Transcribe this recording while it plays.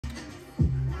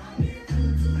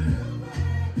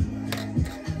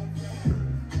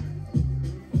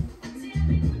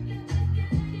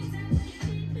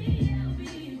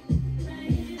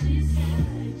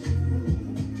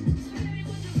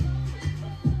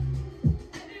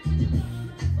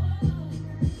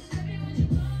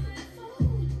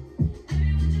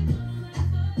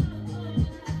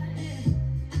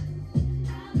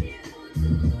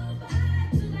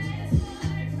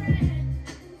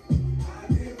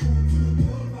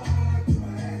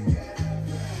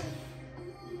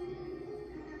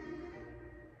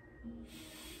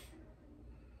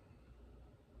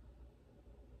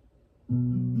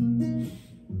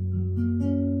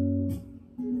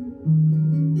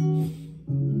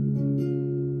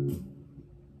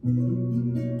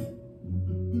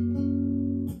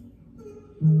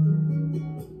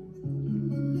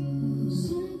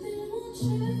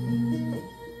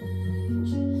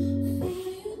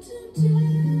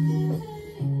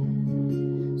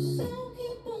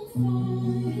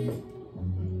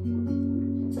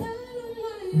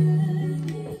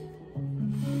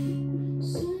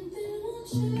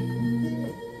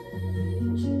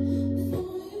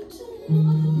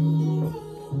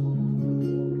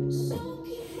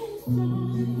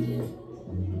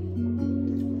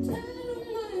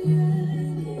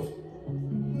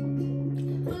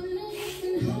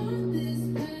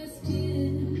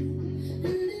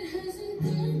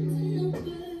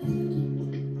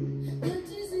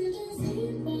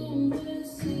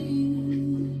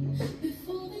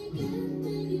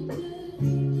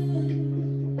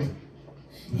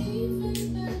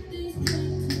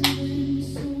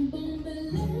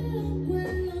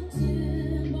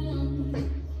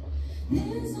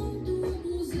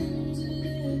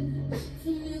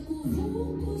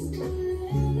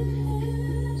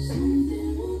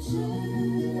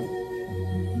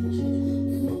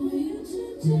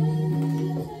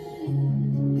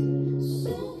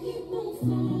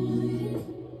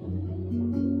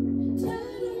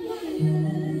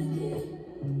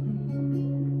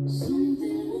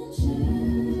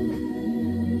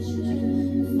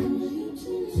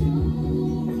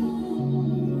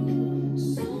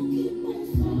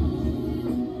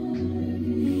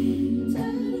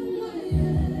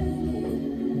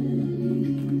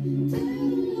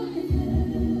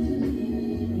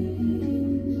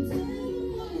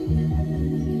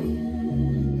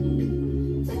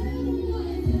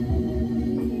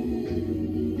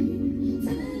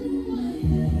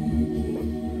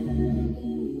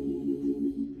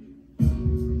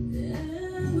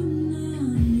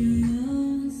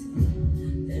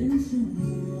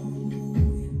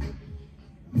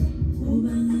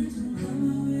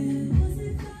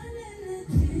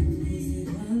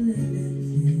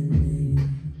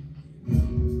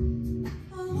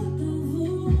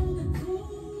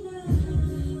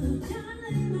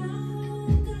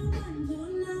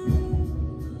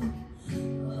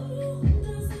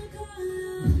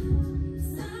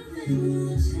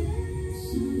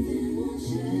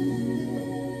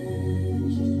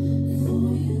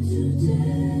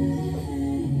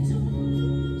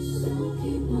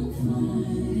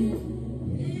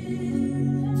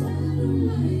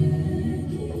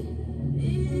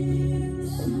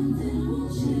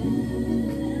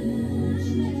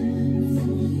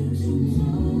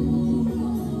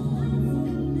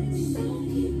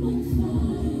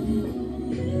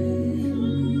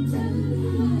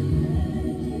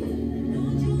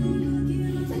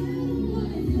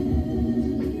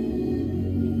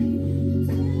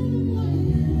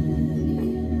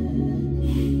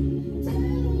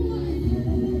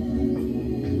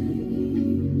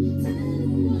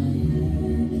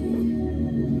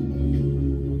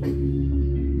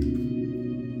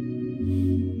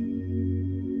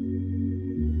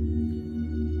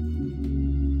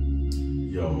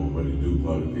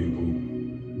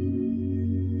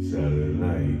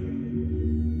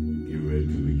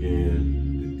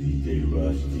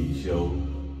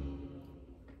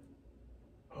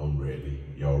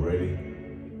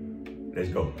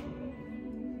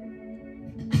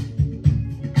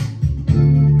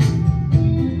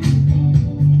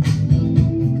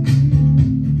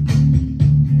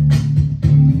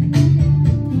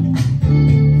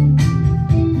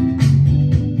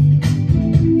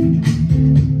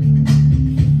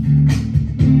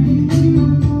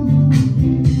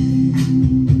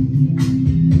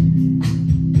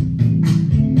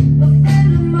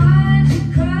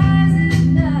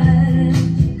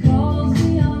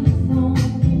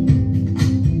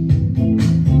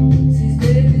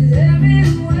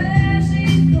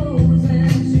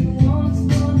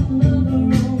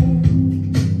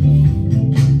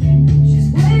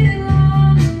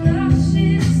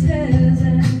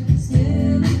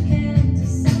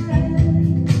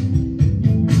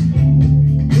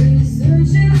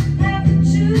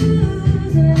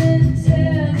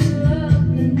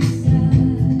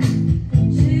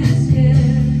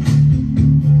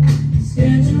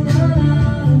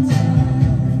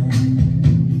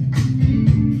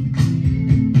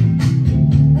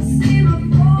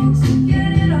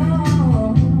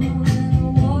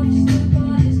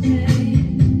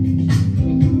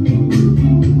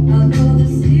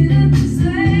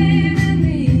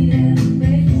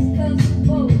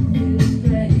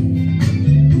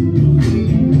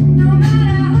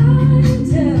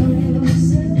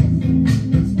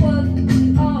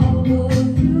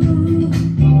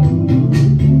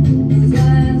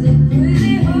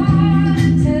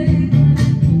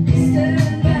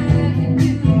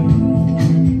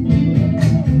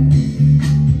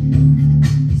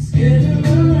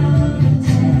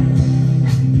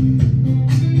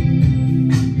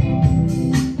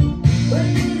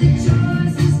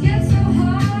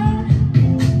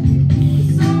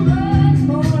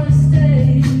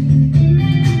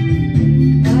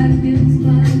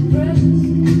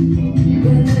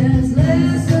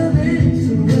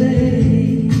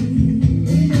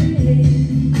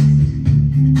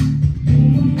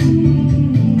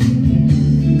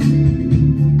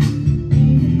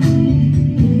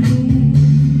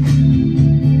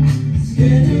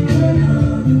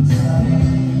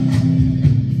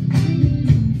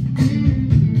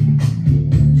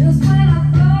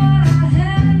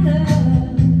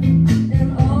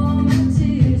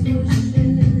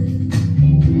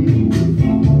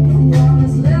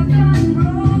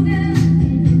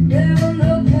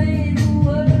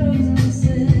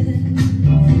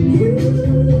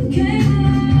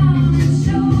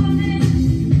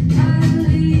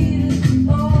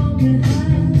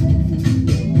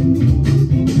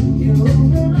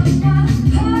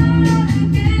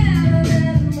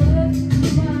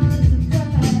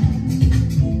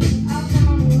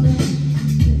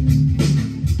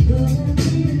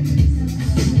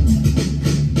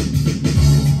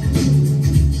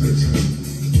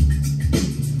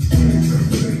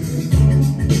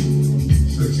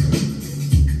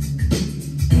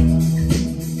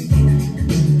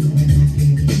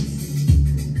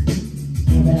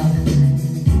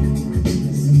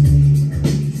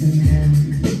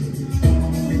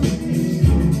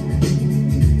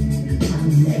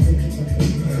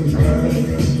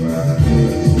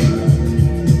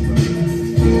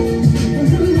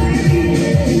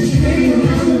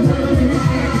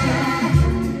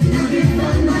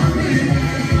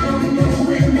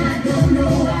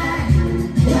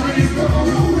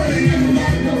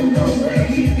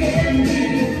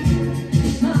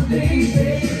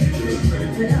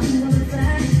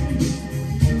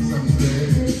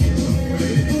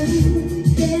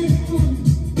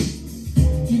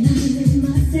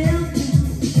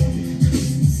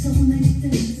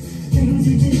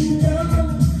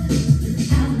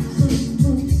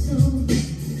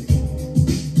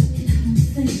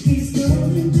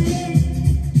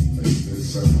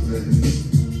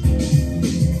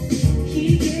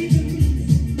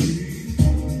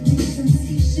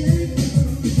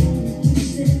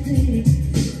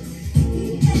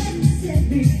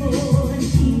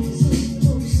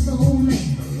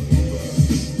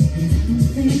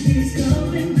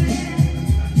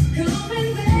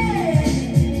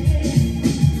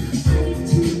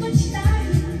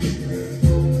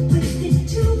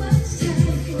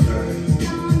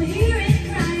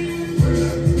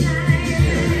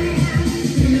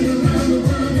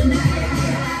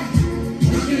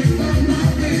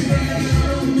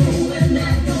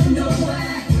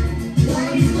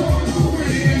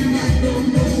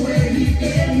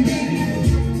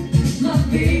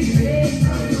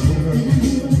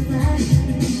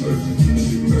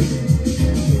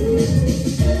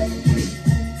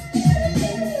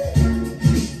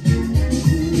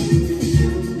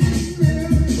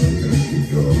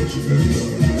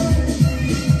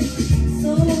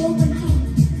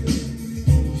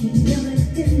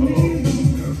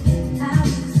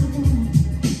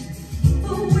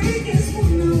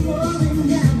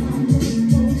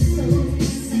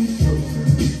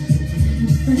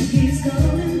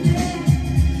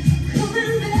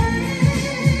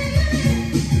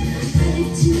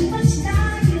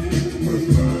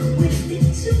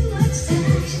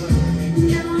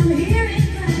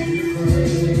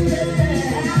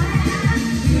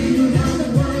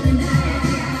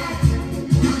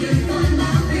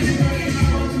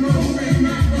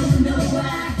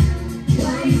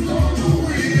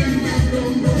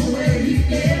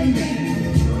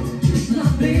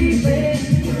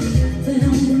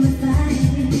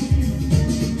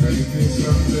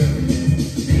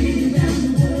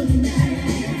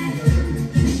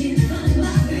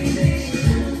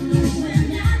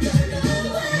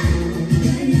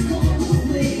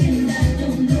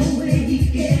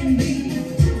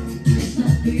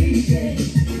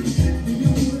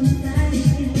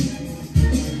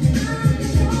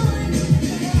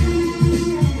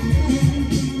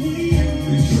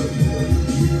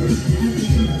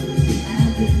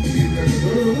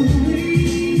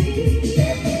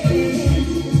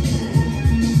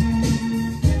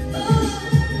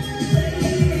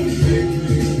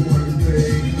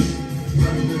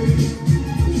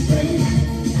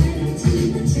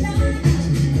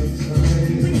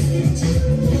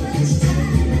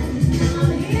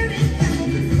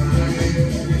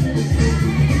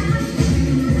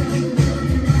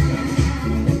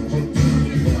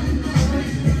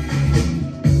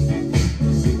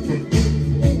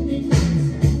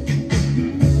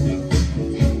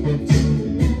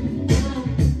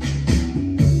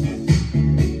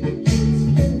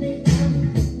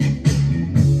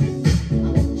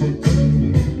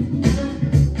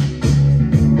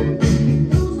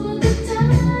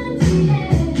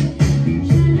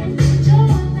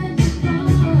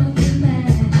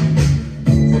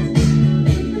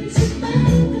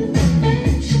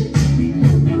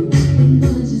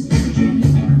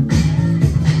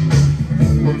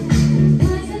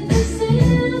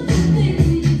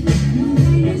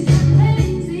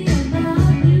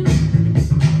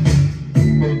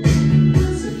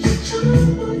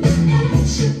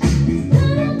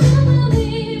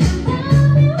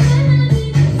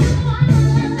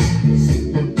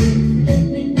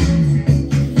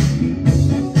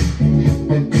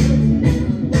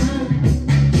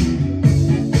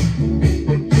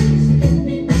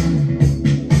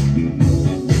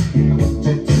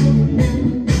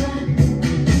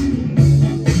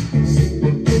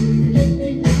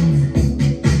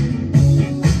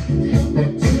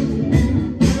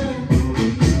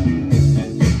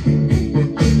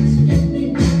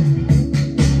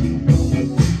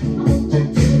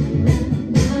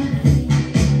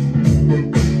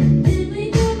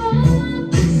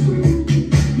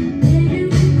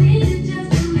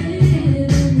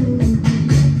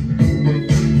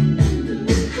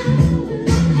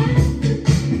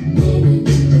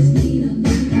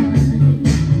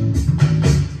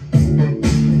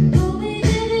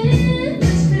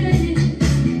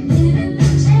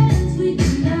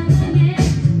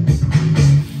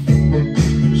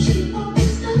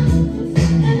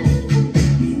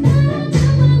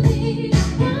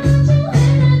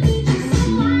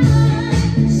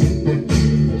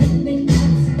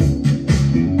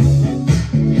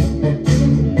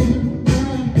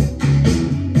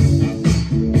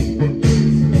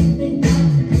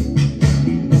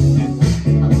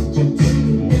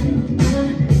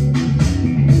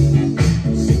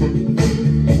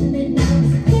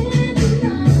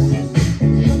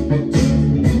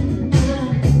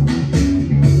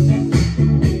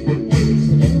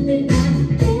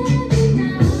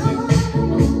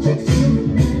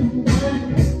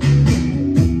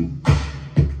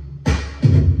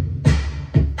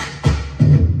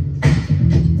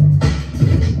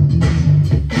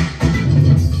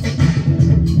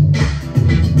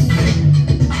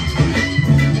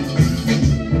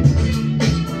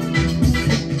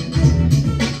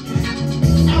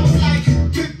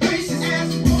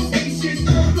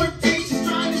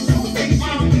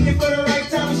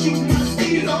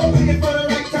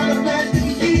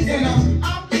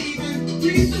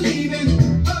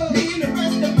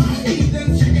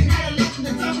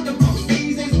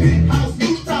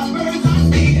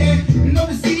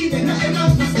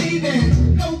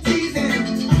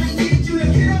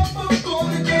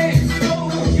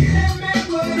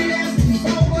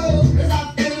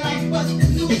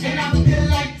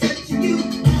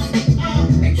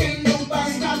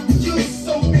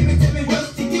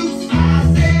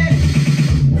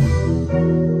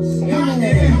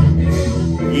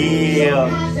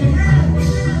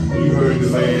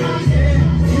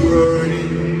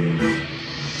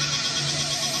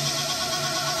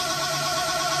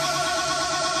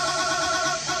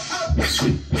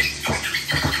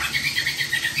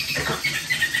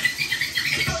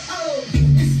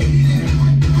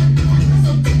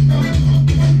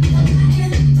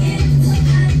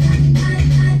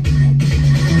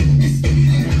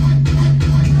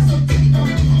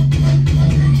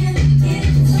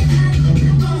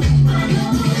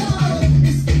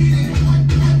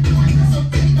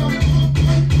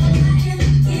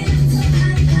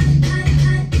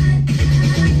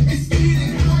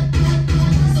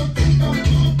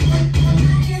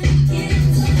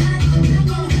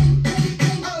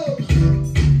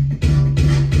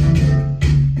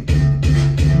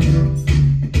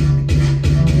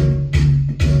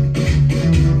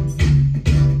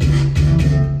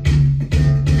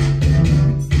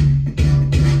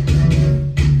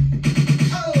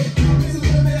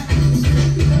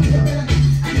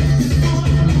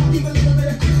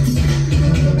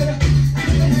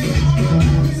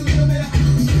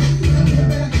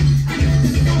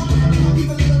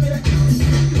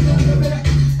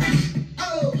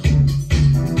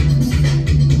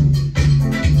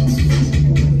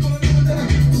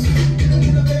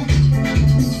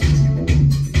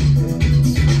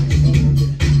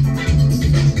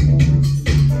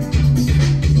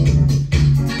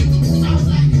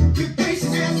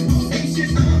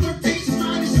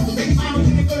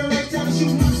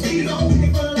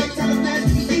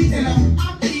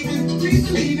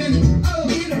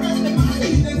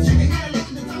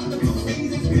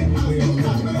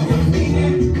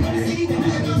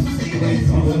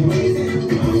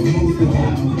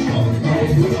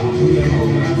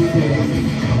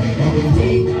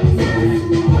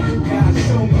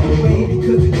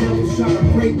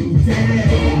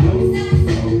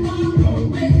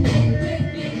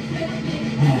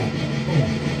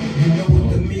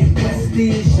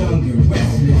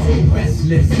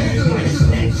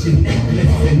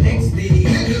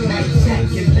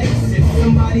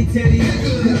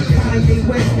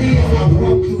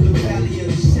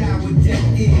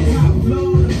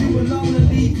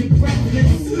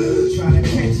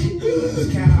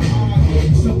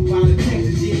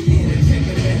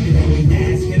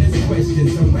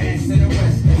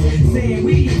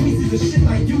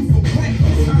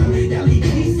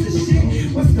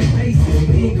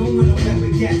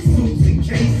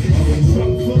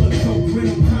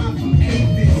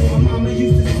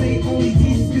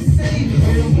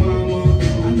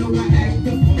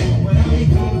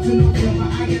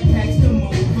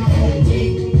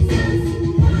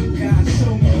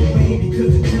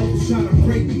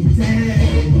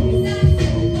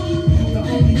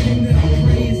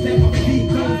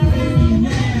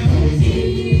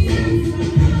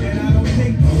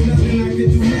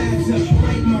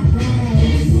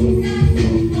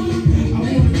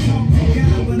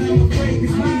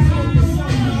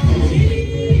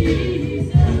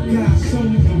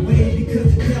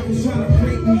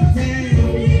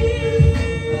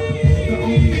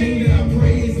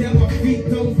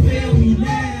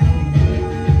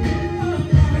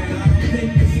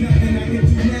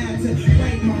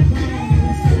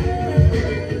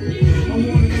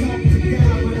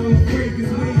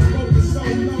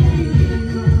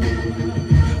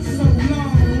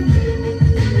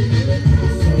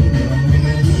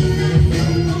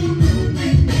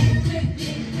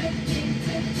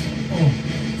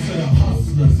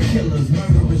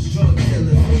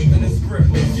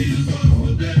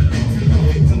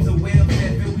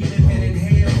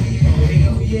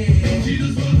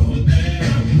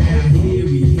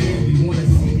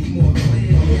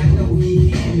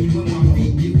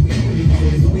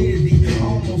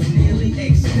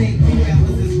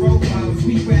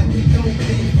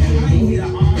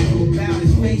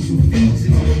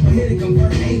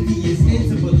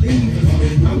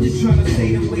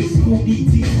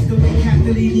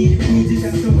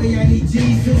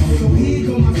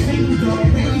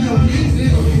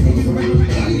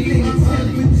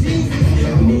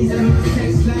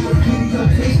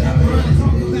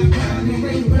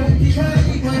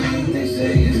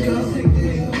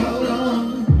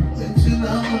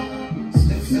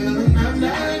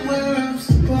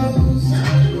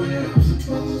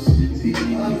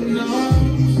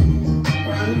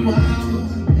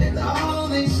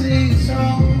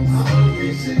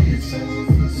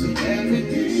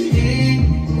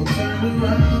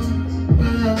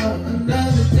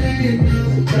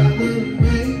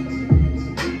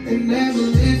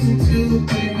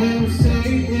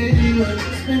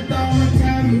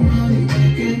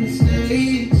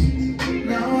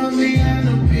Now I'm behind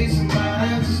a piece of my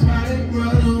life, just my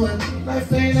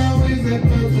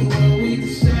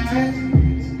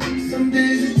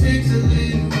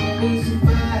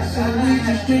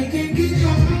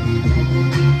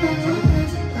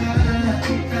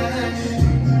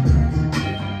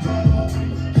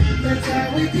That's how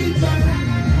we get by.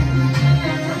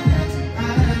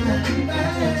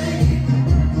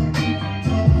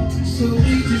 So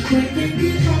we just can't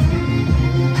get home.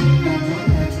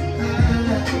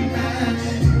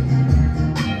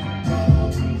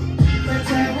 That's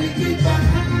how we get by.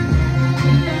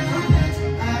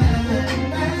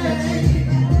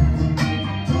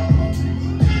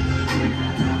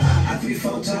 I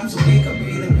 3-4 times a week, I be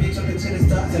the bitch, I consider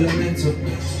stars elemental.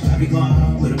 I be going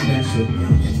home with a pencil.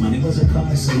 Money was a car,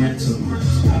 it's a rental.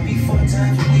 I be 4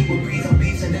 times a week with breathe on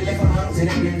beats and deliver hugs and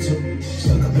a mental.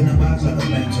 Stuck up in a box like a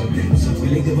mental. So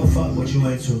really give a fuck what you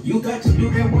into. You got to do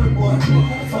that work, boy.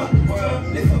 Fuck the world,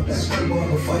 lift up that skirt, boy.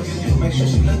 Before you do, make sure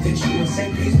she look at you and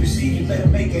say, please proceed. You better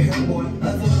make it her, boy.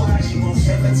 Otherwise, you won't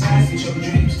sabotage with your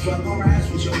dreams. Struggle rise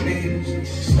with your neighbors.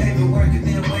 Slave at work and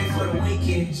then wait for the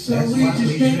weekend. So that's we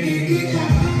just can't get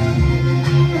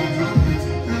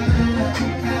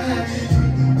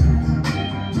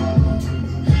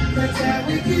That's how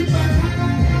we get by.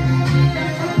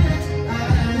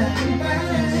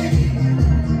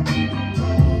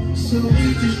 So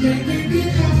we just can't get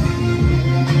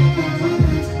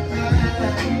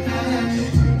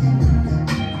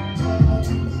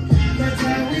That's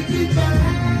how we get by.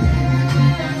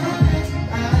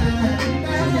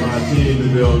 My team in the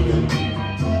building.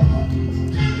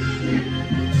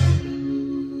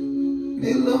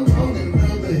 Need a little more than a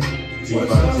little bit. T in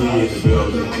the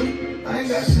building. I ain't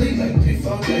got sleep like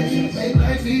 3-4 days. Make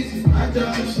life easy for my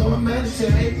daughter, so I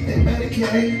meditate and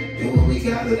medicate. Do what we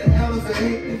got to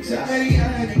elevate. Anxiety, I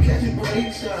had to catch a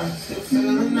break, so I'm still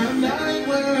feeling I'm not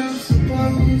where I'm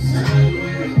supposed to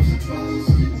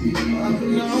be. Up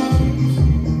and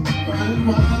on, running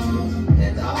wild,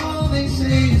 and all they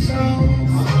say is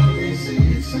home. All they say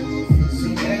is home. So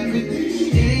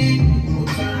everything will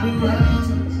turn around.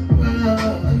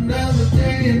 Well, another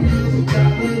day, another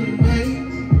dollar to make.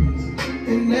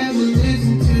 They never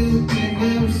listen to, they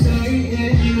never say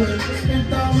anyway.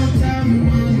 Spent all my time and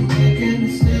money making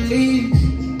mistakes.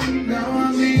 Now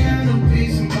I'm behind a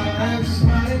piece of my life just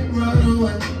might run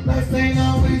away. Life ain't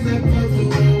always that perfect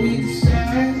when we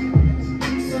decide.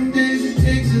 Some days it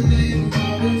takes a little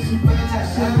more to survive.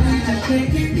 So we just can't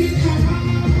get home.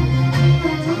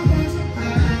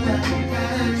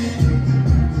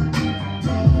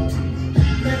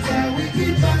 That's how we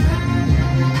get by.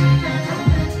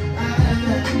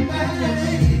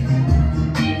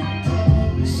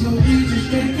 So we just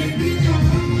can't get home.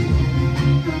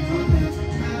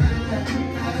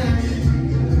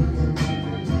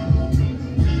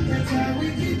 That's how we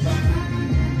get by.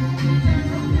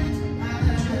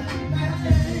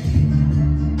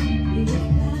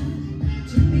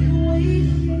 To be away,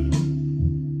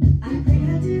 I pray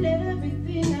I did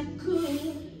everything I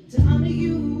could to honor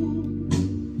you.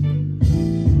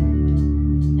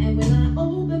 And when I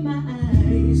open my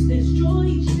eyes, there's joy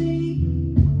each day.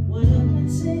 What a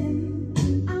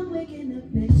blessing, I'm waking up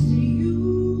next to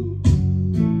you.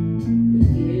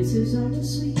 Your kisses are a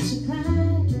sweet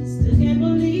surprise. Still can't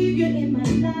believe you're in my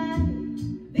life.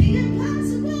 The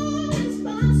impossible is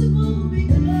possible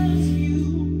because of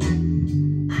you.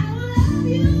 I love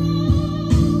you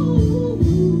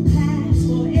past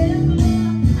forever.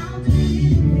 I'll do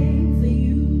anything for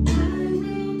you. I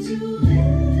will do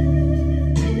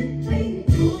anything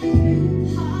for you.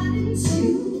 Heart and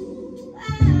soul.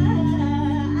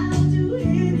 I'll do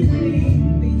anything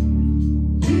for you.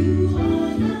 You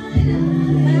are my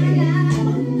life. My God,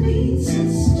 one piece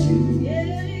is true.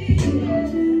 Yeah,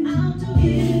 I'll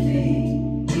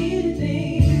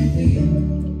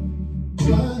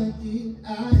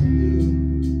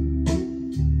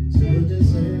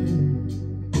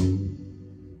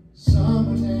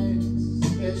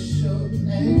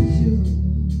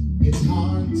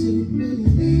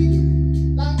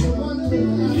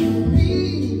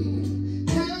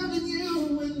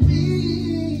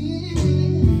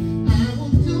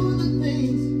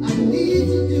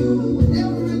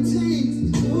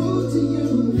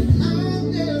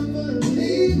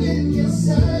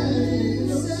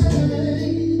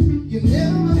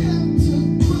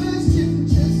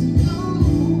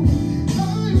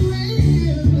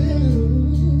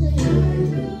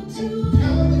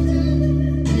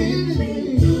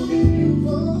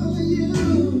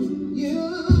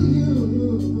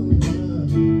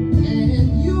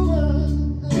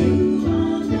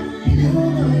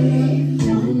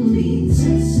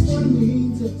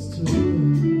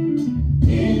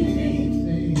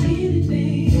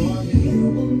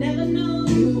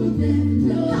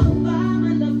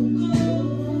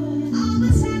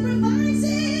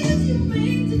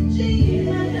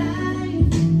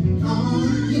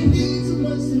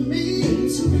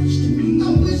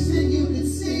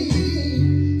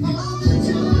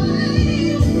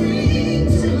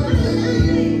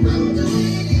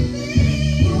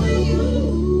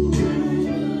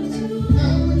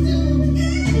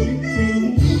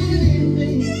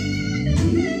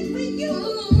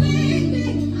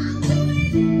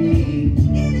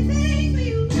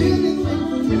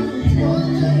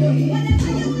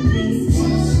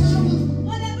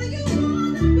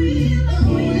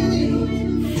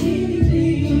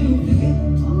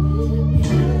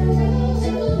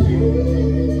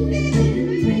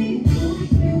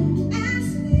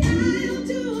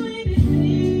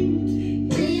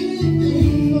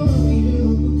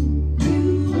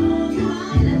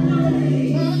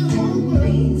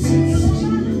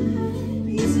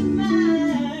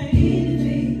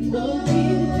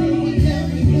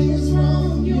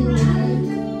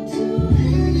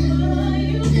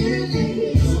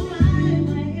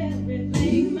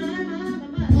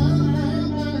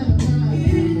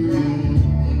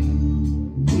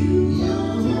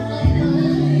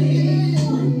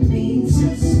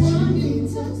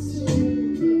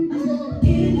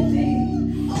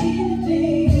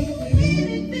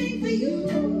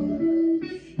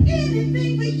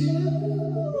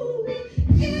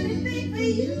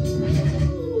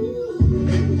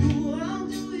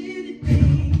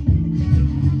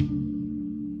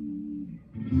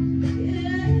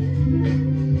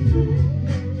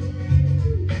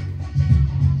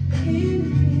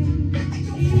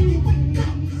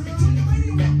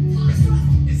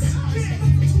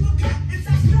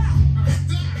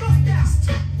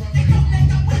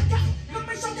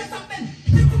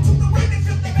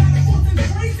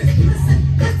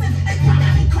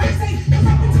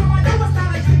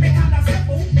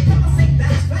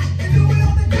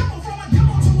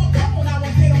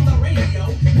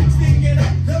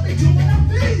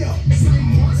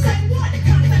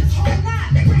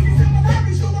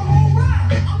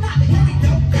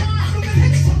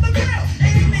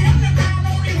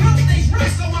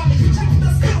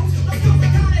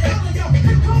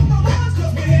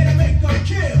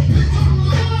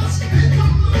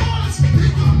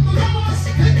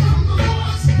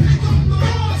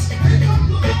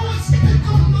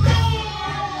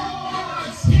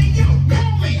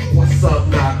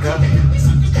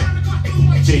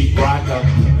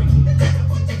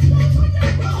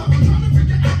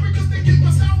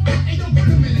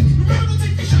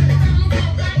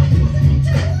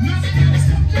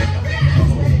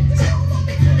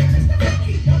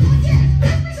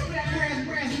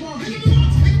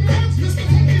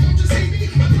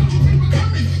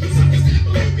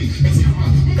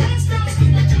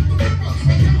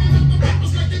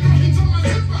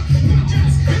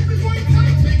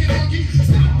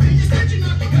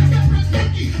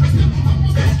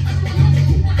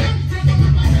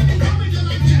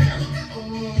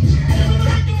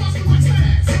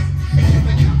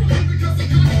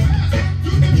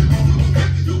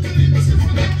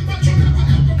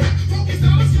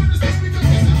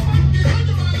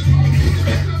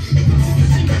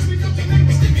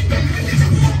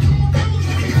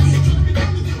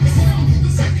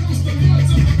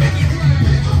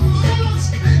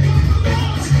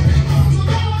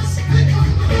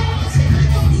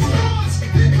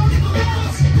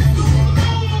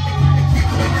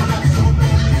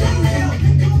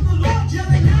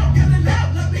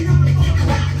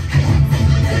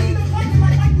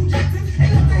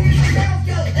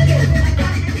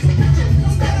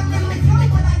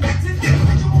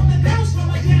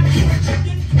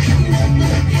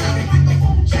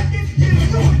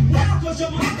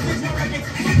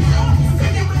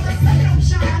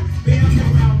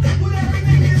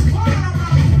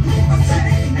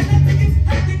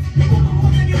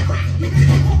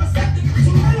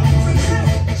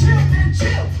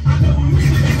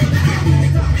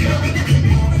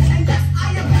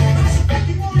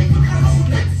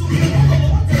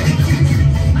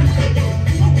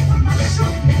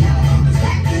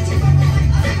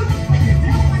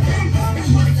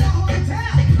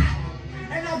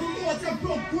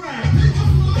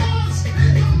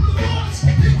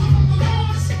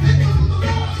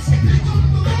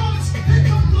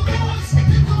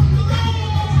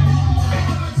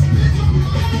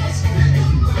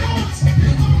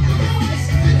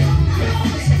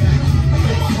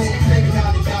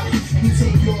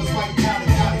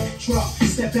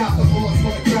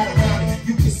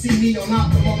me on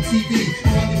Optimum TV.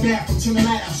 Run the back from turn the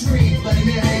light out, scream, Bloody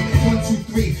Mary, 1, 2,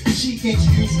 3. She can't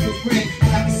you use your friend, but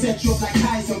I can set you up like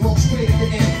Kaiser, walk straight at the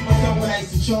end. I'm done with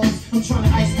ice and charms. I'm trying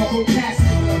to ice my whole past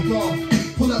when I'm gone.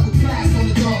 Pull up with class on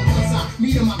the dog. Once I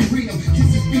meet him, I greet him.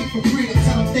 Kiss his feet for freedom.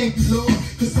 Tell him thank you, Lord.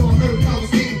 Cause on earth I was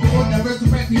getting bored. Now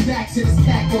resurrect me back to this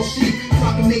cat or sheep. So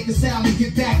I can make the sound and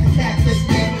get back to cat this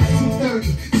man. 230,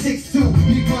 6'2.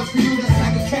 Need parts for you, that's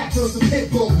like a cat versus a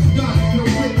pit bull. Done, no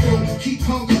pit bull. Keep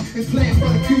hunger and plan for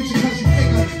the future. Cause you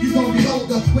figure you gon' be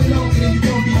older. Way longer than you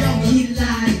gon' be younger. He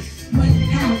lied, money,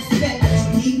 power, respect.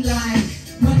 He lied,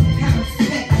 money, power,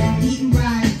 respect. Eating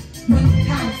right, money,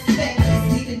 power, respect.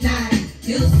 See the night,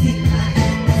 he'll see the light.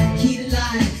 He the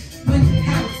lie, money,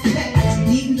 power, respect.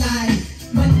 Eating light,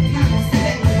 money, power,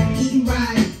 respect. Eating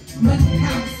right, money,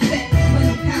 power, respect.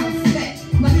 Money, power, respect.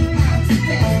 Money, power,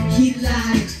 respect. He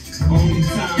lied. Only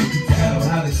time to tell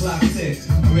how the clock ticks.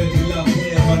 I really love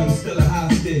hair, but I'm still a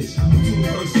hostage. Two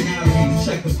personalities,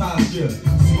 check the posture.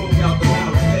 Smoke out the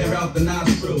mouth, clear out the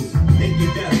nostrils. Think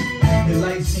you're deaf, the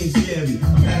light seems scary.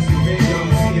 I'm passing graveyard,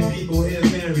 seeing people here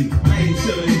married. I ain't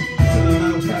chillin' till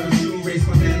I'm out parachute, race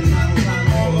my man and I don't time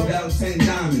for about 10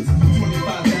 diamonds.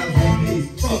 25,000 apiece,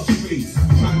 fuck streets.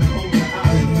 Trying to own the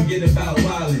island, forget about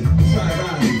wildin'. Try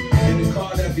riding, in the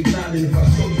car that be driving. If I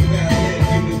showed you where I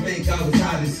live, you would think I was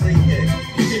hiding. Snake head,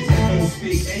 the chicks that don't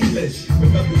speak English.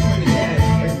 With up the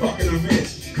Trinidad,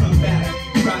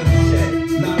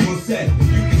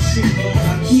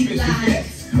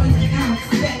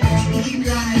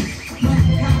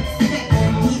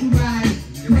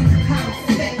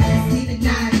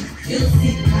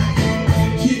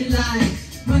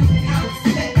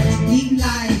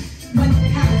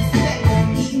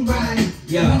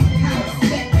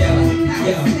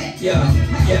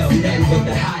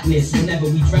 hotness whenever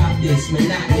we drop this.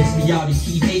 Monotonous for y'all to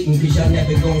keep hating, cause y'all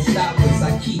never gon' stop us.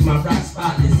 I keep my rock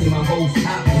spotless and my hoes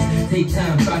topless. Take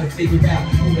time, try to figure out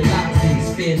who the lock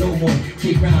is. Fear no one,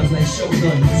 kick rounds like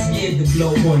Shogun. You scared to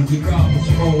blow one, get robbed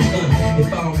with your own gun.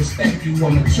 If I don't respect you,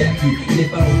 I'ma check you. And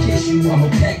if I don't kiss you, I'ma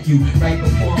peck you. Right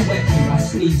before I wet you, I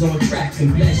sneeze on tracks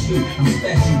and bless you. I'm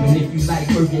special, and if you like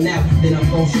working out, then I'm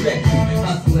gon' stretch you.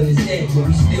 Hustling is dead, but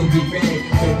we still get ready.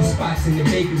 Open spots in the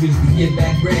bakeries to get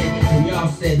back bread. And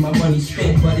y'all said my money's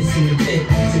spent, but it's in the bit.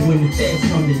 So when the feds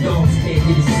come, the dogs can't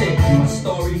get it sick. And my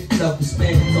story,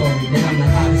 self-explanatory, that I'm the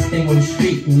hottest thing on the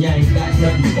street, and y'all ain't got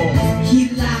nothing for me.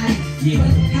 Keep lying. Yeah.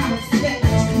 What kind of respect you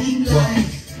keep lying?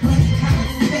 What kind of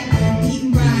respect you keep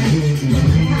right? What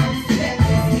kind of respect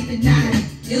you sleep at night?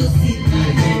 You'll see the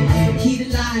light. Keep the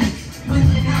line. What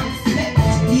kind of respect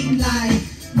you keep lying?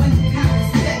 What kind of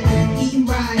respect you eating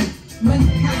right? What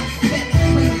kind of respect?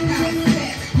 What kind of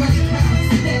respect? What kind of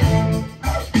respect?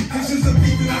 This is a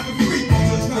beat that I can freak,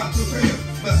 just not to real.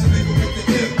 Bless a nigga with the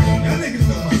ill. Y'all niggas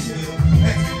know my skill.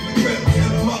 Ask me the grill.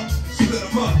 Hit 'em up, split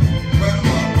 'em up, wet 'em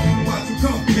up. Watch 'em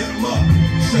come, get 'em up,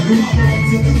 shut 'em up.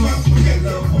 Till the rock, we got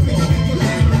love for me.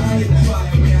 In the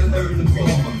fire where I learned to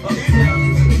fall. Uptown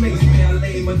is the place where I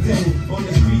lay my dough. On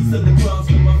the streets of the Bronx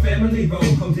where my family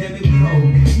roll. Come damn it, we home.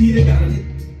 Either got a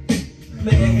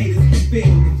player haters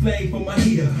feel the flame for my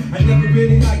heater. I never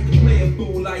really like to play a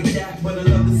fool like that, but I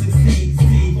love to succeed.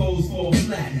 See foes fall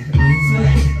flat.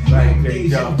 Like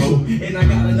deja vu. And I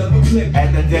got another clip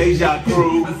At the Deja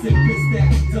Crew. I said piss that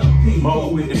dumb P. Mo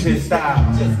with the piss style.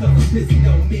 Just cause I'm pissy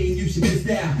don't mean you should miss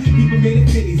down. Keep 'em in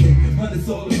the pennies and hundreds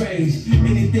all the range.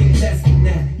 Anything less than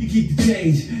that, you keep the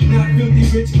change. Not filthy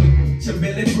rich, but your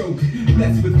belly broke.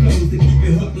 Blessed with flows that keep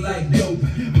it hooked like dope.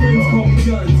 Friends call me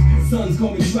guns, sons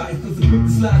call me trife. Cause I'm quick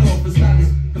to slide off and slide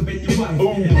this up in your wife.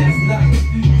 And that's life,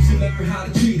 you should learn how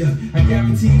to treat her. I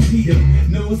guarantee Peter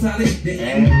knows how to the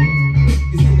end.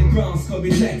 It's in the Bronx, call me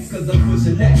Lex, cause I'm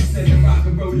pushing Lex. And I rock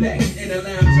a Rolex, and I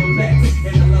lounge on Lex.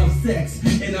 And I love sex,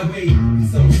 and I wait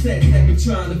some sex that be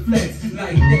trying to flex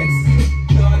like Dex.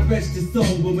 God rest your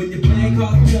soul, but when you're playing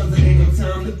cards with guns, it ain't no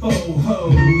time to fold. Ho,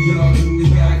 New York, Louis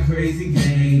got a crazy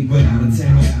game, but out of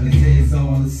town, it's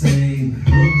all the same.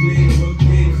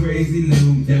 Brooklyn, crazy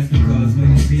Lou. That's because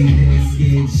when it's beat, they're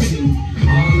scared to shoot.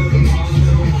 All of them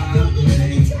know how to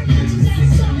play.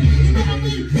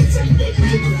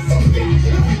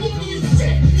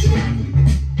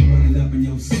 Running up in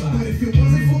your spot. But if it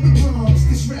wasn't for the Bronx,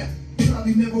 this rap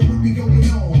probably never would be going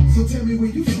on. So tell me where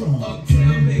you from.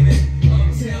 Uptown, baby.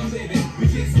 Uptown, baby. We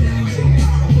get down, baby.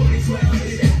 I'm fully drowned,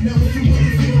 baby. Now if it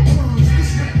wasn't for the Bronx,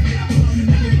 this rap probably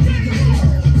never would be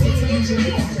going on. So tell me where you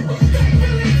from.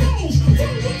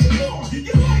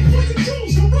 You like what you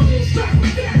choose, so run this back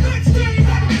with that. Next thing I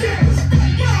don't care.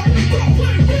 Wow,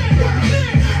 play bad, right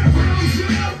there. Rounds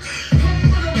out. Come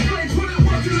with a break, put it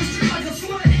work in the street like a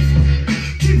slave.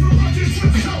 Keep her on this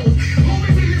switch toe.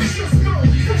 Only thing is just no.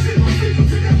 That shit will lead you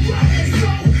to that black. So,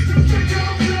 the thing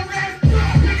out there.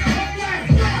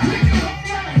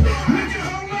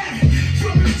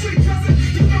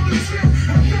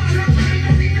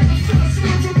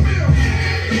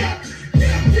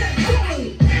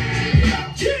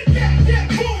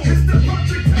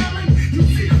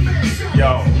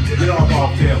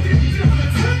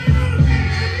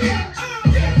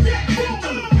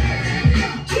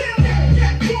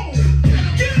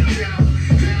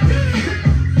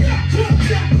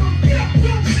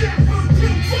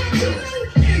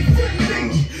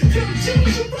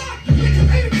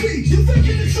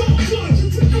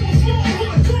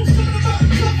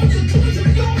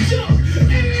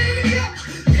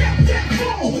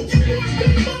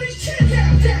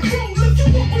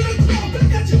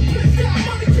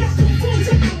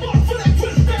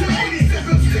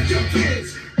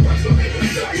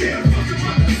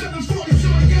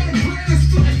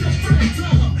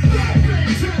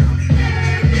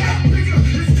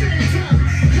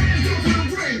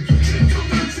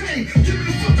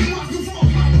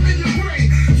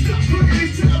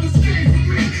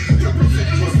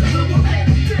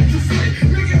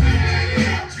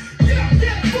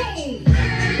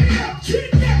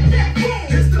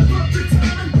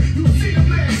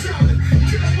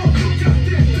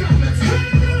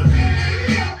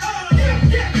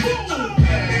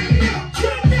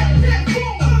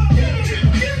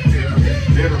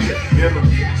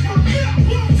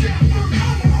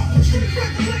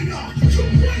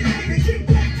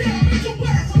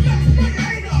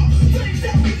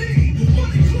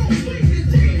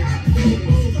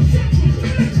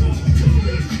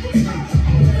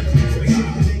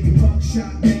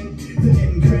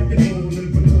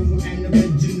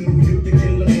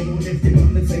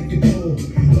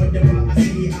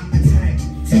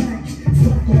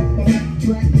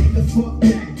 nigga, fuck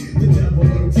that. The devil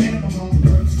lurks, and my heart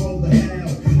hurts for the hell.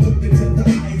 Looked into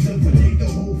the eyes of a nigga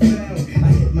who fell.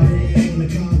 I hit my head on the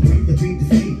concrete to beat the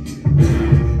feet.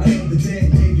 Another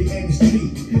dead nigga in the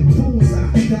street.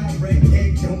 Bullseye, direct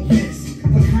hit, don't miss.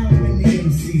 But how many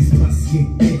MCs must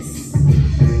get this?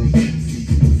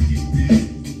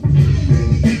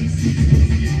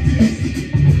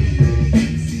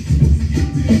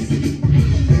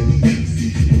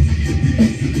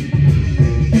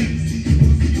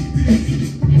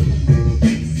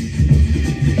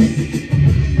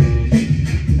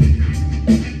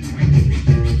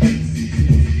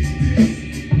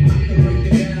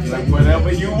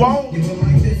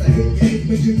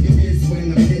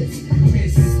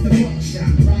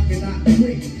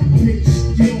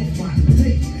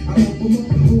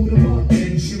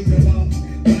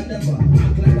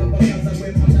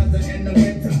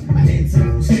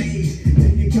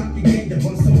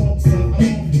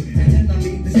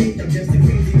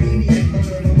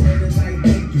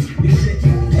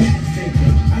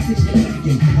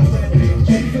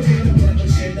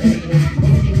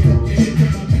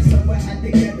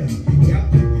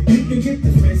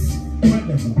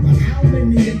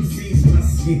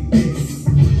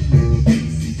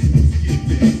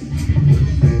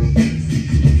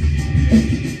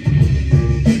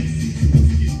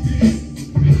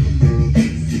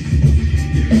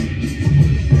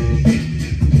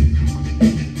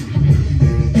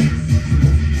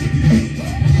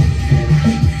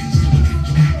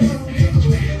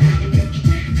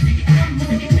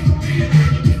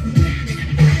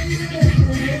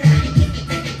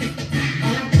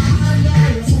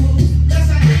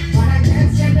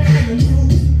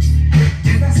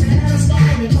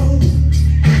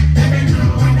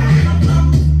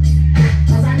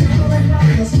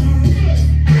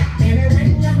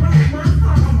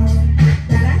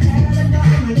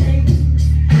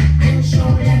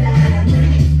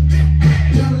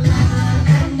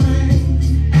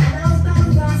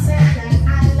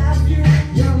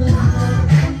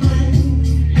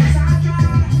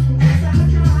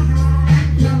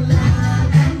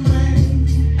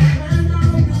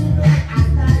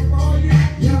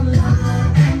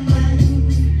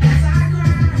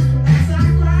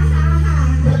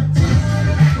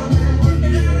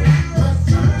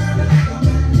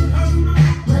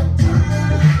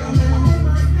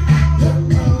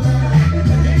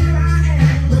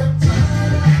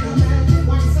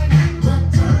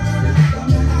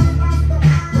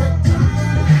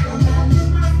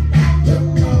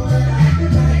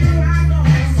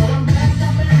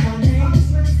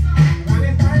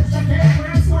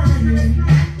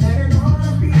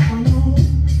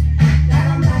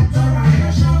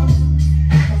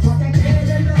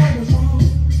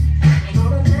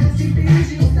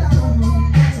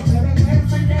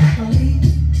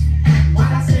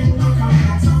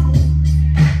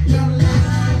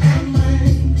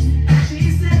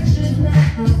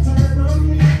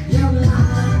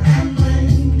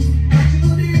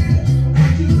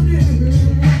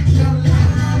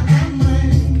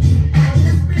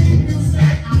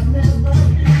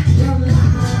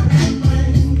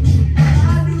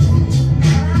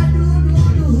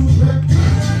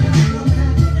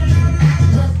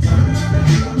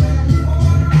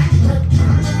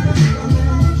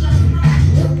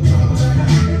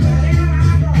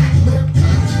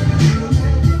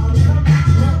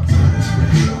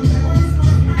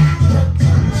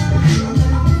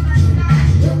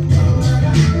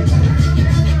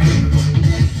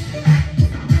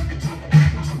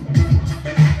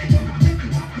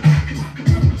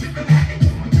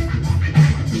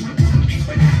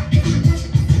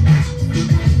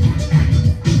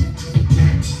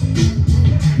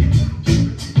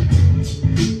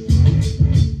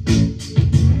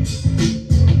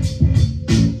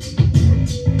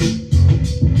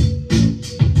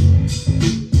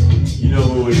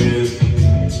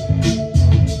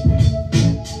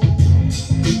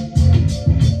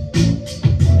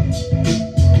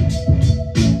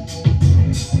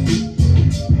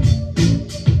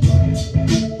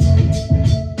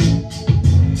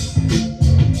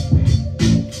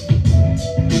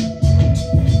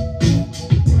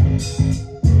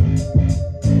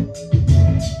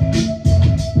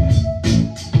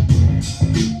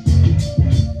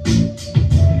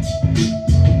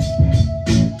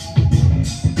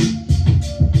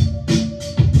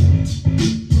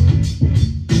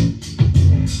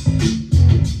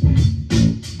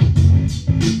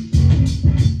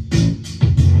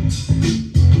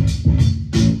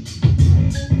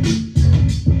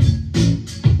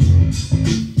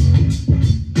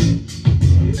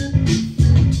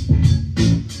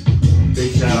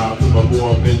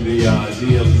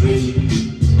 DMZ.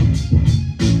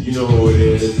 You know who it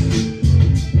is.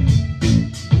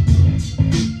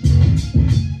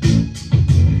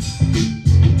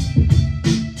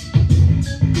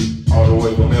 All the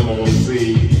way from MOC.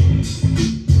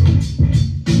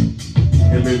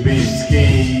 MB Ski.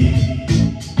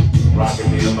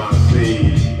 Rockin' the MIC.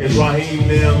 It's Raheem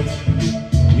them.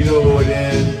 You know who it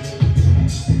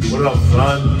is. What up,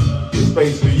 son? This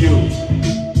space for you.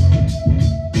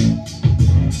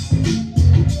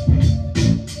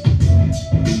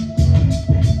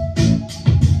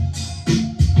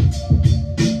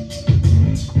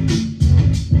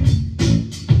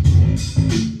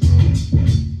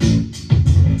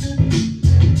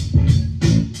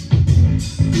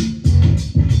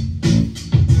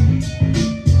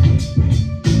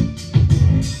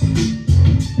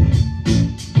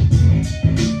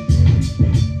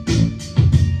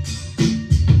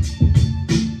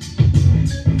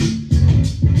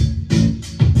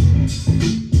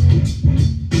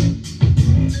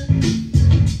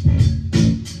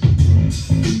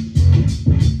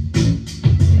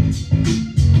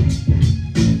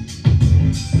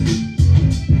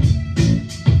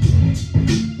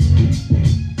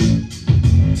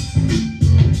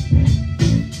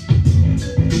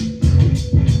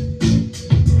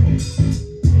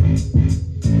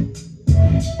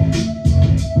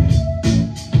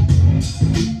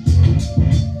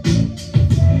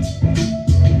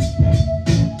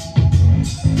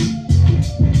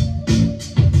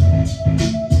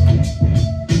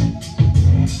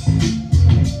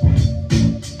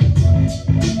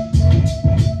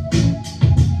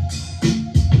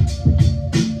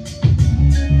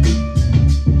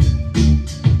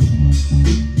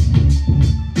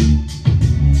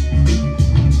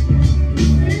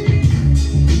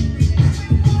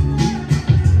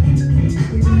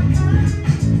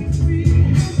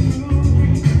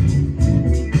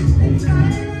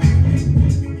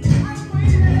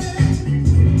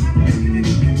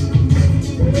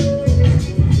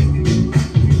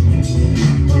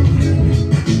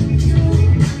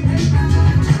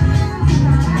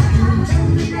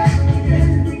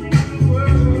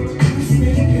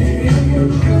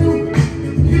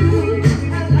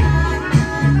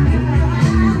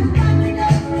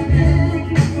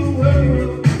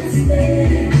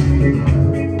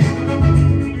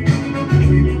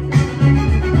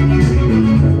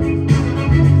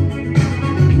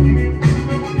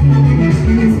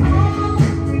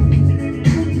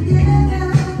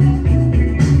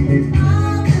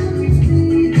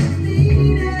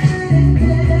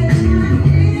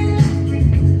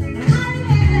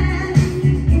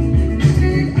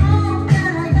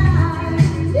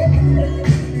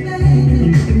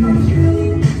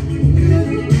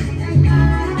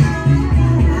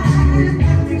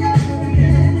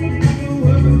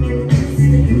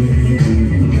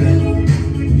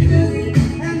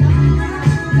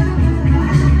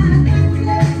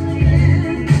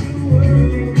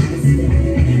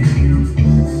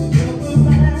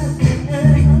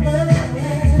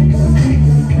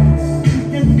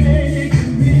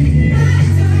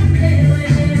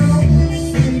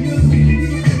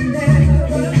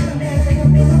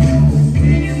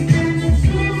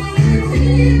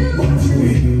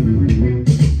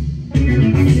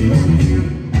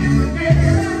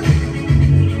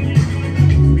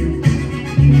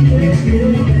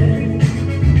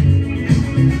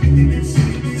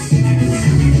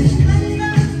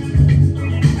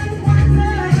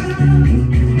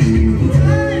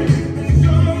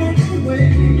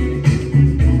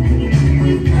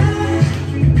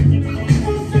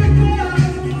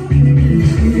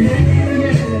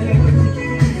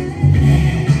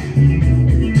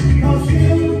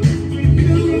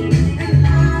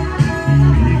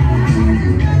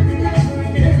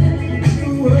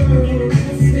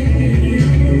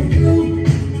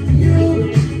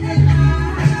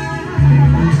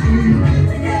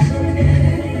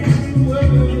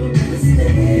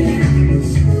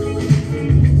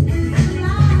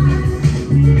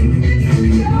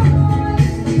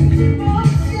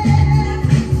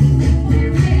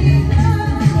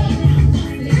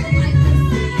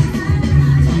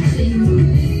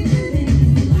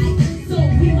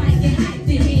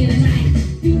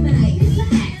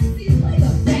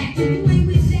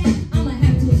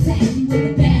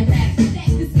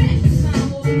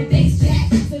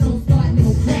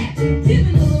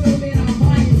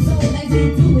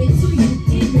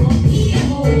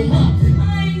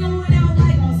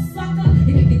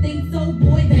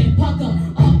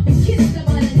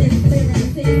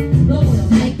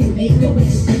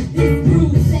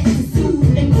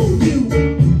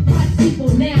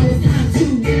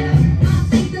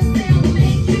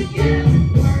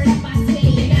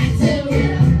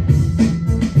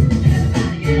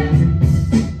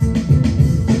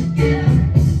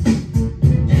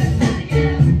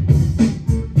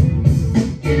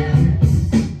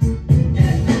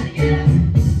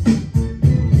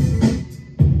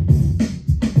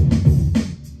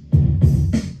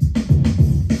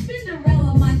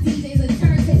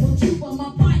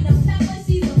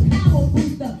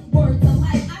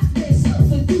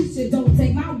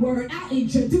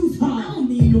 introduce her. I don't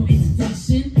need no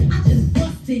introduction. I just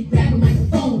bust it, grab a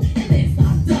microphone, and then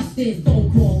start dusting.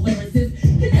 So-called lyricists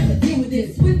can never deal with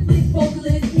this. Swiftly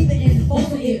vocalist, even in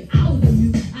over if I was a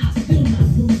mute, I'll still not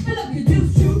move. Fill up your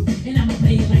juice, true, and I'ma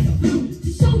play it like a flute.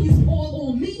 To show you all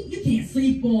on me, you can't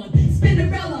sleep on.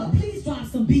 Spinderella, please drop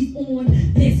some beat on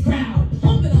this crowd.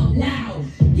 Pump it up loud.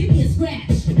 Give me a scratch.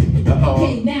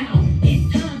 Okay, now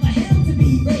it's time for hell to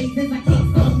be raised as I kick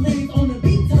some lyrics on the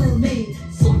beat turn made.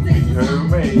 Short as a song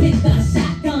with the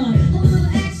shotgun. A little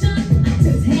action, I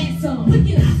just had some. What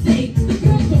can I say? The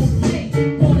girls don't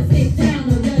play. Wanna sit down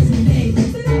on Judgment Day.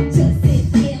 So don't just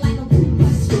sit there like a brute,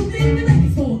 but stupid. The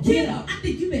record's gonna get up. I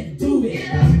think you better do it.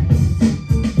 Get up.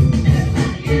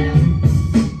 Everybody get up.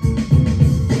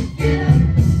 Get up.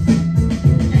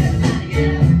 Everybody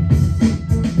get up.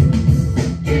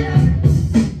 Get up.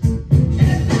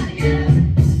 Everybody get up.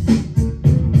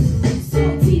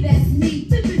 Salty, that's me,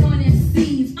 flipping on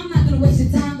MCs. I'm not gonna waste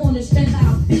your time on the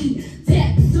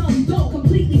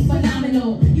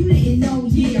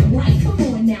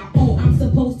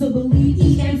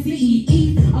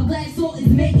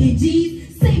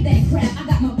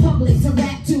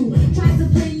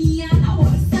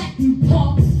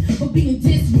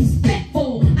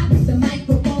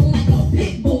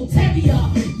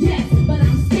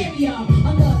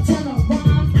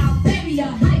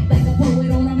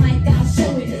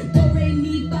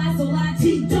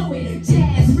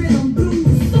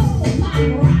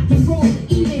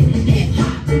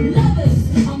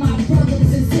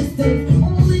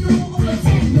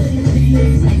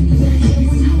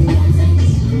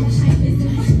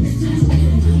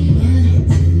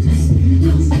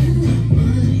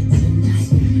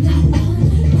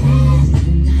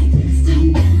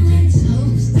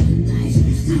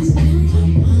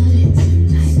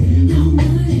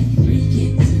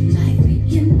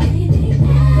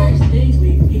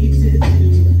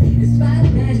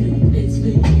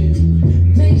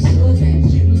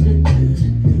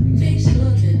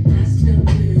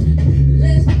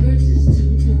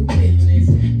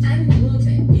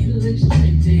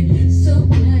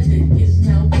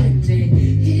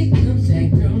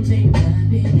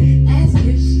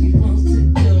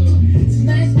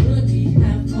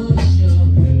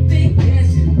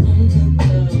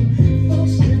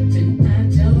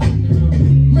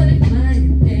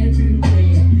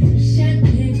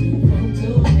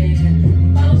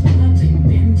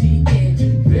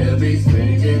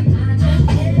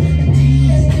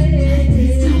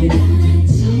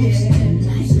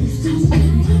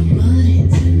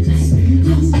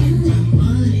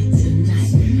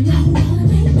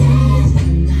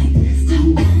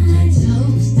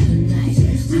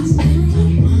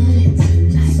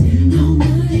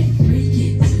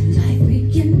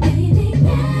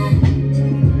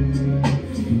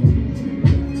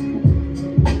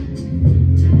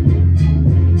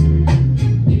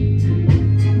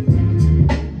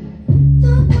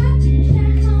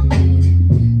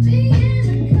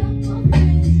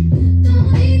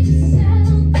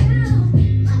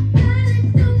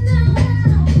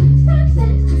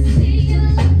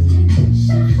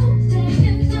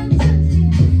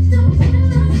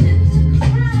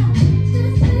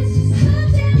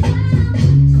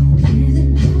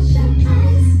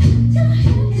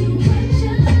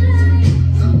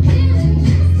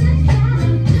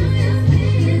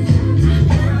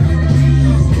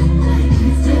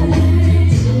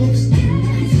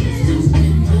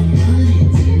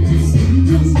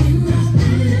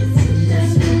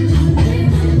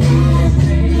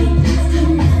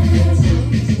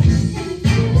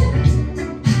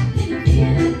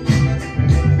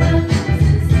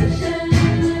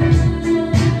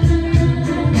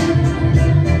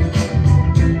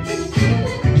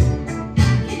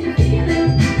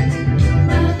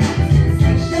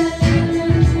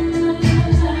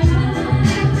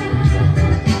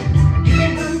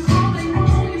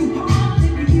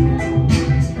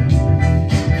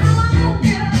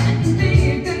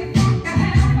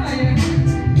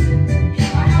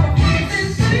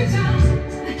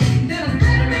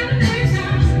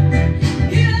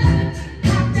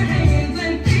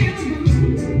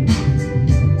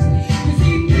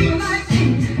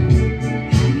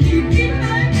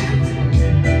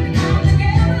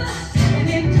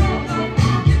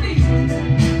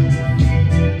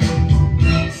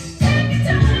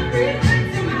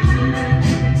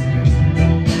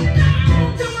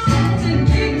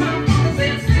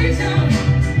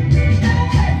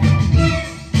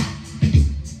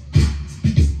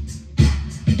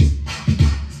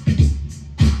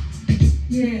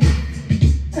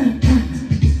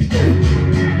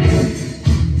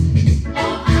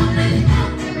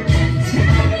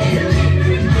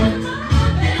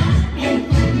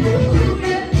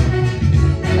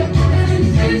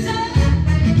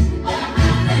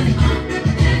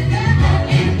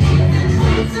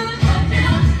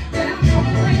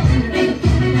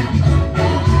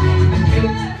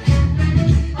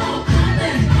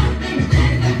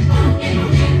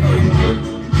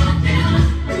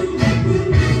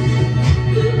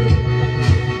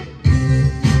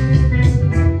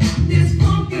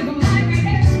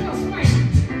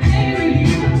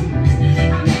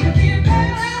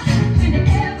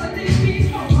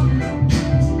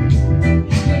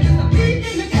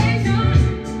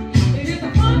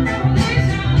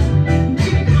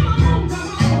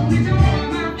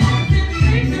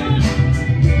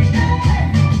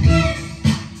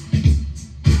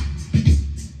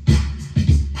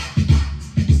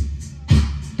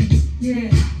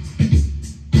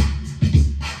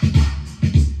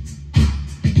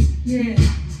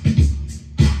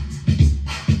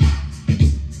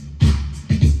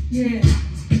Yeah.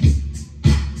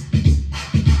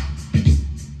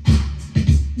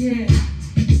 Yeah.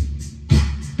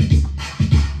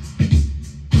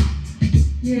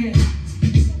 Yeah.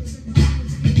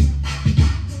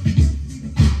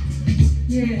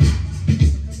 Yeah.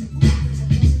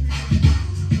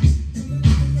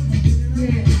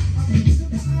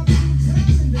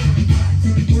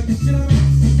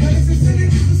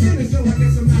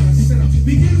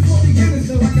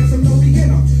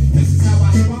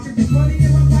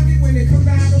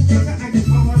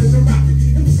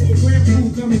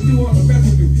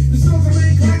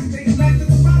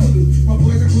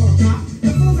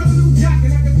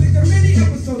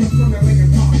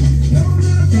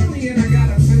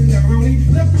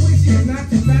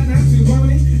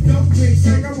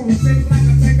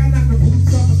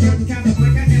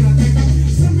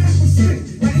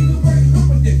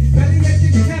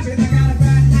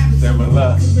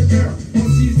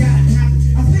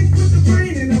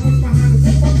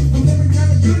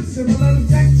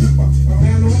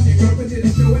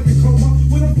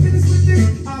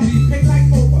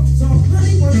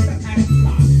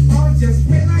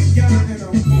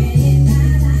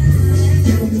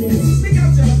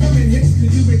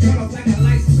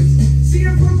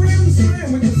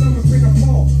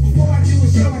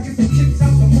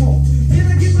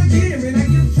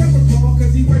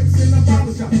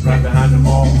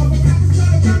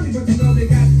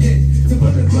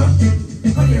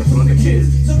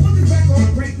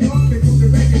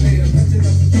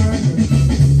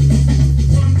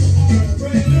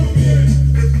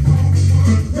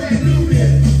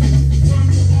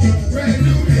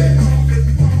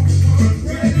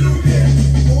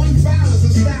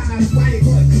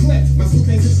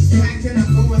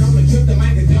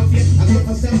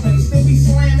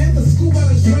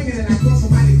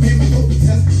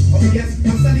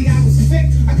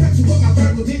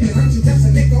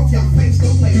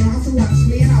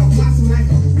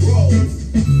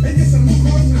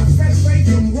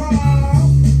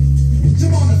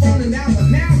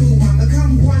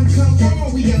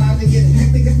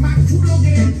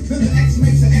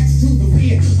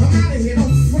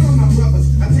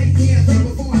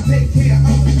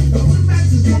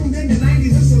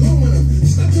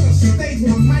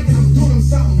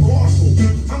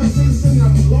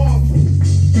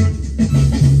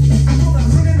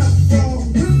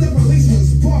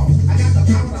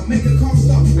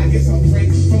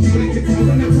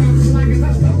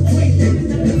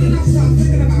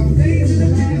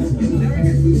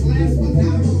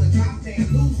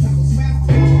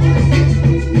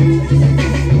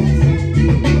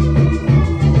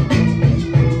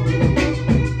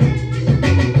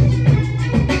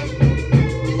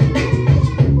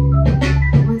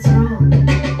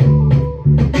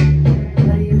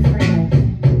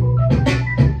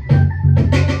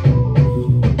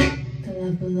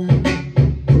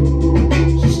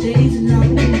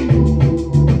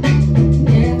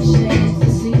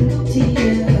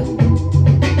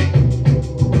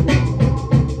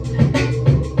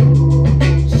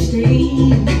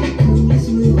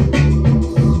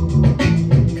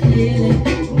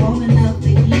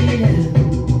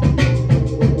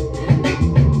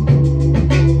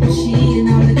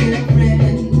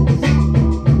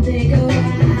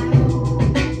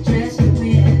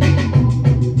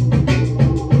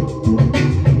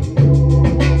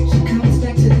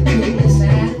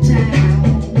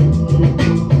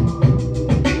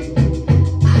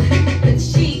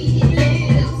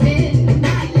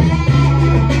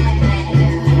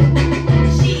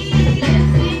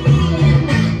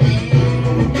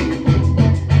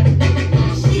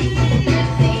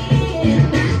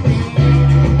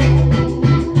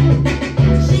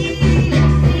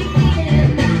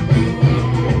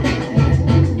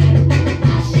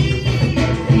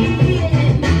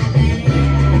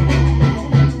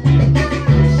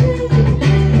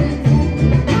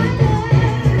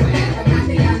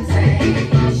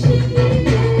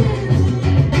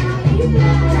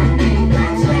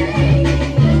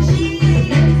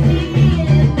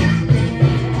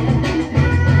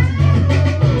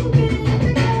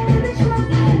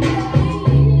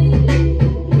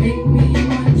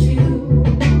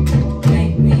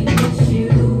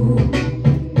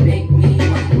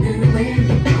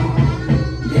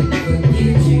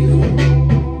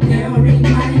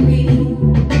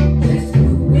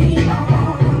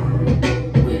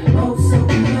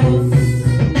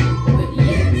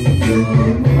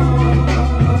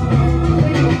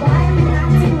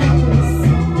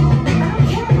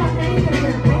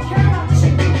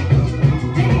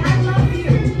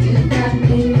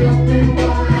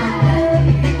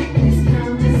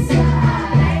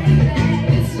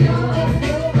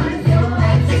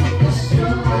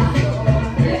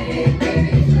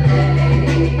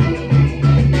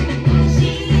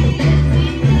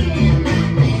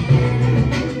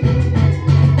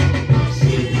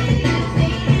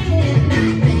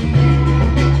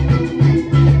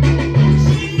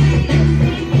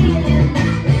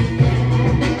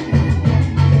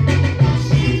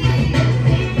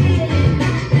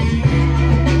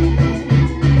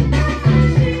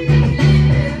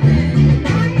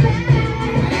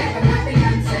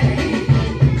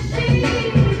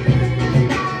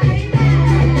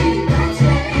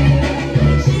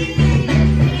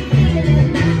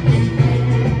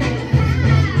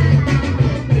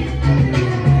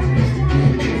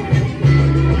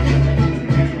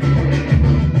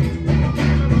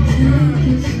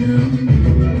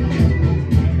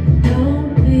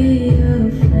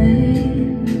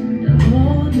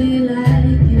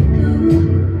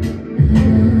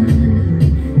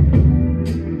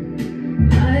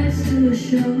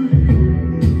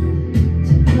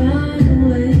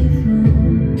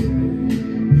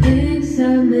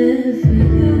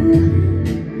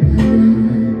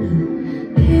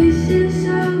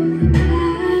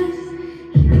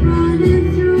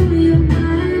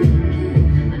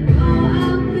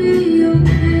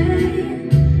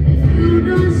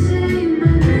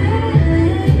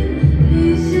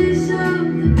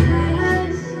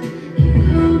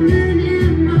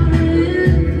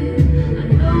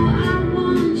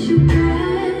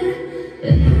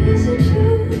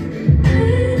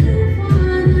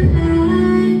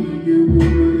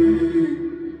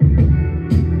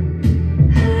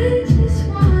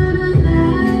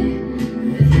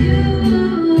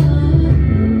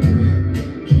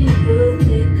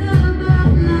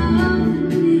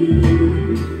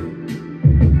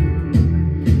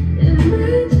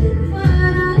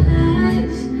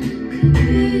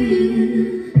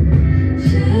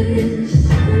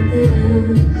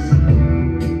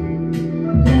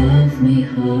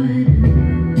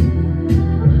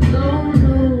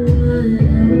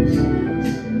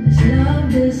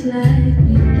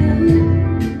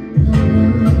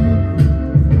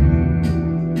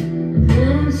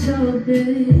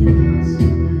 days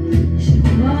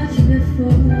should watch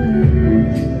before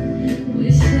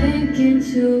we sink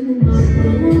into my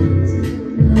bones.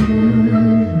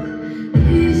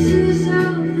 Pieces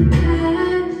of the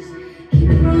past keep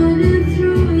running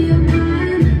through your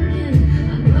mind,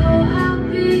 and I know I'll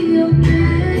be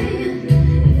okay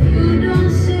if you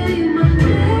don't say my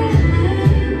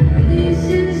name.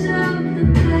 Pieces of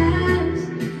the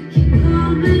past keep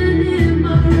coming in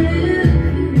my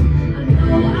rearview. I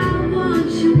know I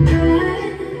want you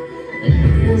back,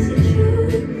 but is it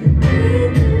true?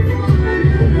 I don't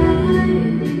wanna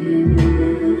lie to you.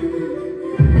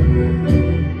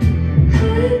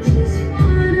 I just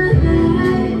wanna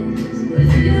lie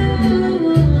with you.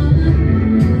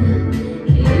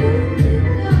 Can you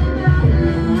think about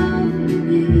loving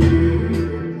me?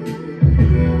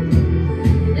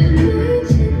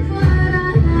 Imagine what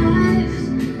our lives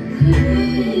could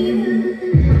be.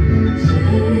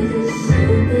 Say there's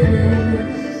something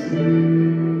else.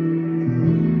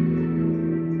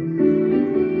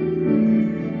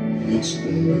 It's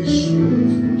always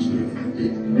smooth,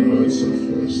 it hurts at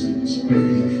first, it's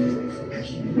painful at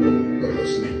first. Like I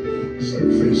said, it's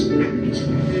like facing it, you just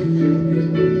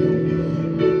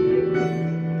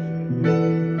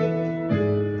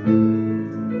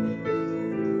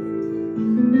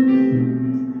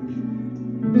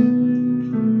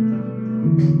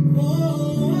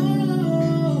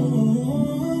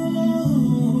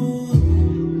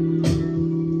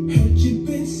Heard you've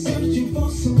been searching for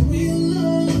some real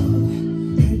love.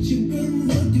 Heard you've been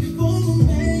looking for a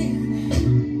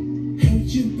man. Heard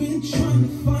you've been trying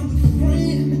to find a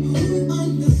friend who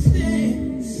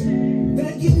understands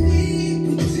that you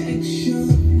need protection.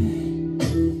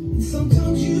 And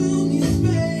sometimes you need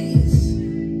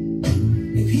space.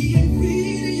 If he ain't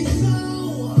feeding your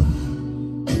soul,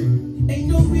 ain't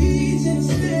no reason to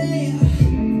stay.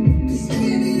 'Cause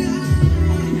baby,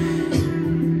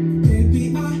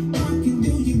 Baby, I can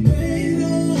do you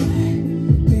better.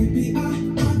 Baby, I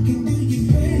can do you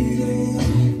better.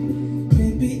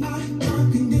 Baby, I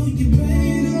can do you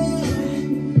better.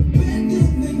 Better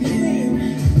than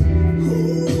him.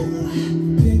 Ooh.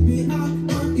 Baby, I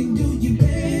can do you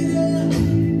better.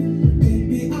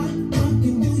 Baby, I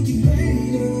can do you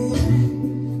better.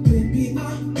 Baby,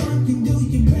 I can do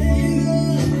you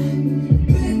better.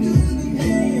 Better than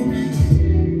him.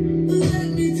 Let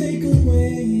me take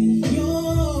away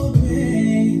your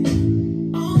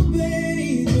pain, oh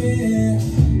baby.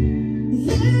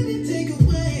 Let me take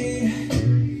away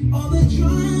all the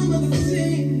drama that's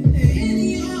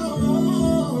in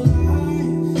your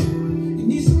life. You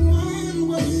need someone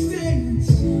who understands.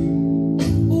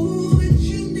 Ooh, that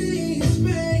you need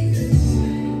space.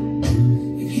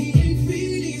 If he ain't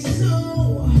feeding your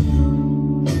soul,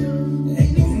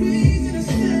 ain't no reason to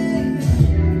stay.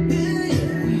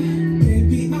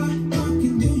 Baby, I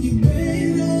can do you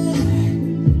better.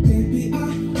 Baby, I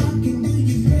can do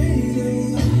you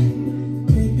better.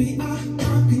 Baby, I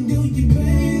can do you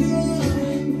better.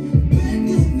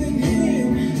 Better than him.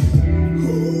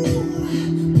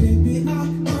 Ooh. Baby, I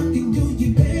can do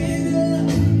you better.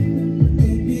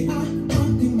 Baby, I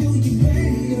can do you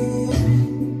better.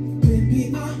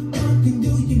 Baby, I can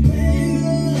do you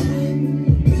better.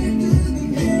 Better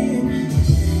than him.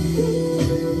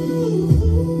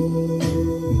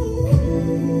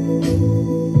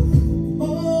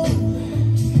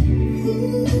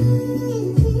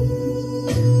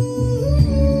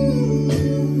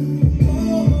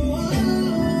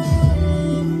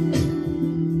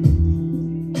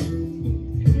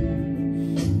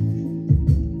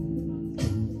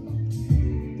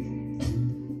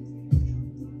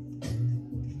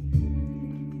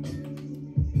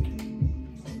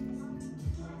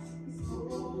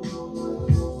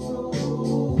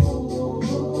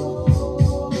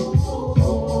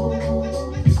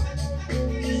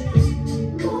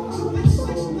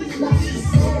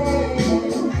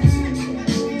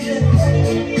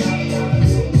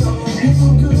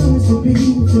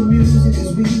 The music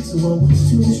is weak, so I went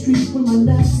to the street with my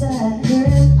knapsack.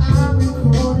 And I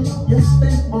recorded, yes,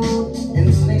 that on.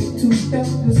 And the late two-step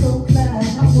is so glad.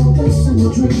 I woke up in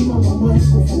a dream of a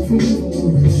microphone freedom.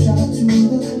 With a shot to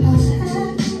the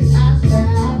hi-hat.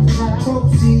 I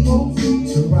proceed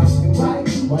to rock and right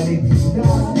while they do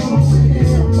not.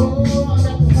 Oh, I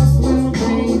got the hustle in my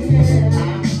brain.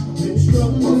 I've been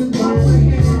struggling with my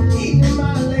head. Eating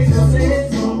my legs, I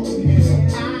said,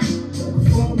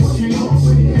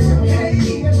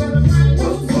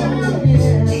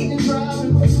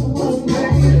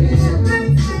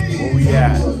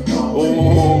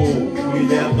 Oh, we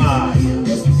that live.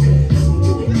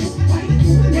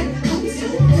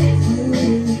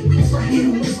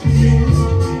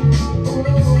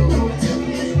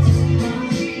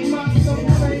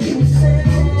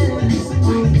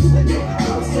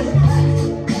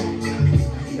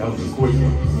 was a quick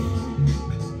one.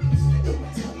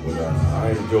 But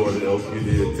I enjoyed it. Hope you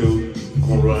did too. I'm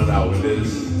gonna run out with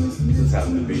this. This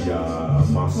happens to be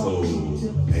My Soul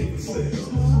Ain't For Sale.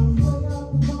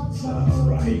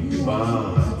 Raheem Devon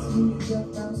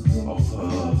off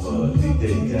of DJ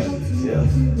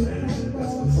Jeff, man.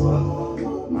 That's what's up.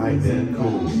 Alright then,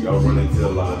 cool. Y'all run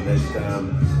until next time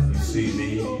you see me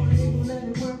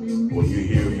or you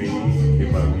hear me,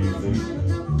 hear my music.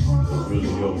 It's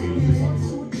really your music.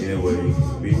 Anyway,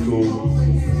 be cool.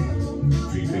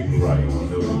 Treat people right. You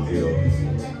know the deal.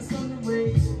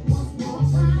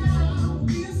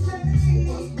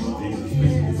 Jesus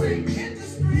people, baby.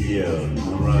 Yeah,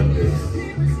 run this.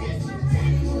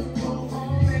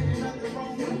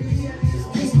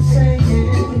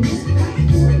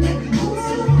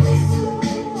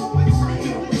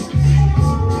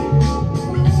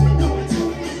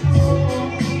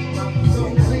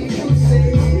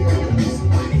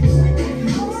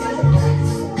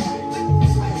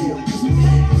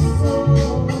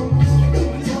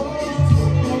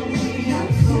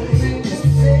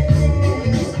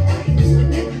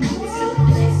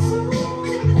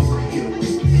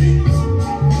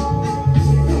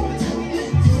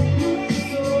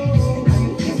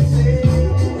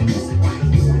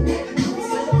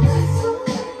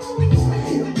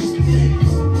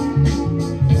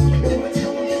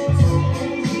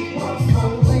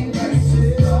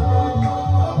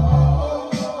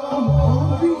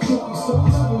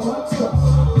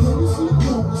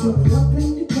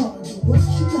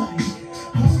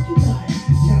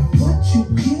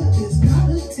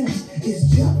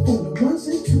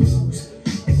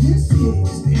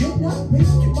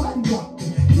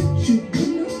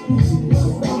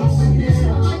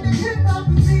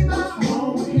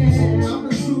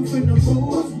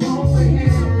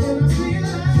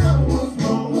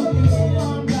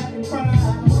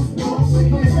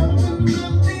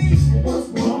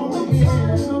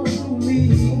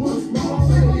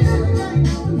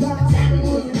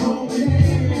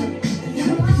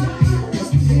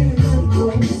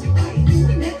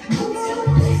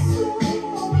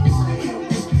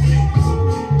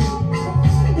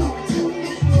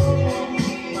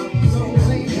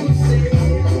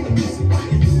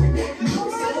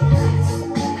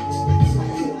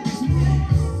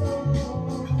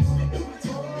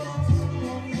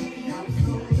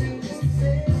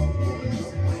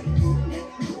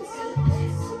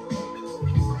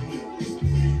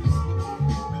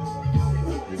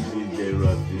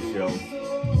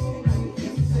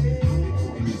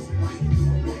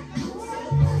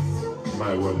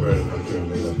 Might work better if I turn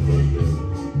it up a little bit.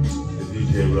 The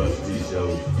DJ Russ D show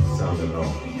sounding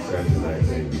off Saturday night,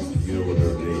 baby. You know what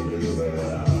her name is.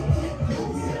 Yeah.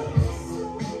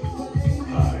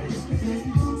 Alright.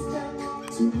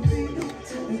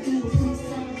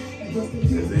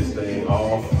 Is this thing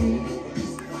off?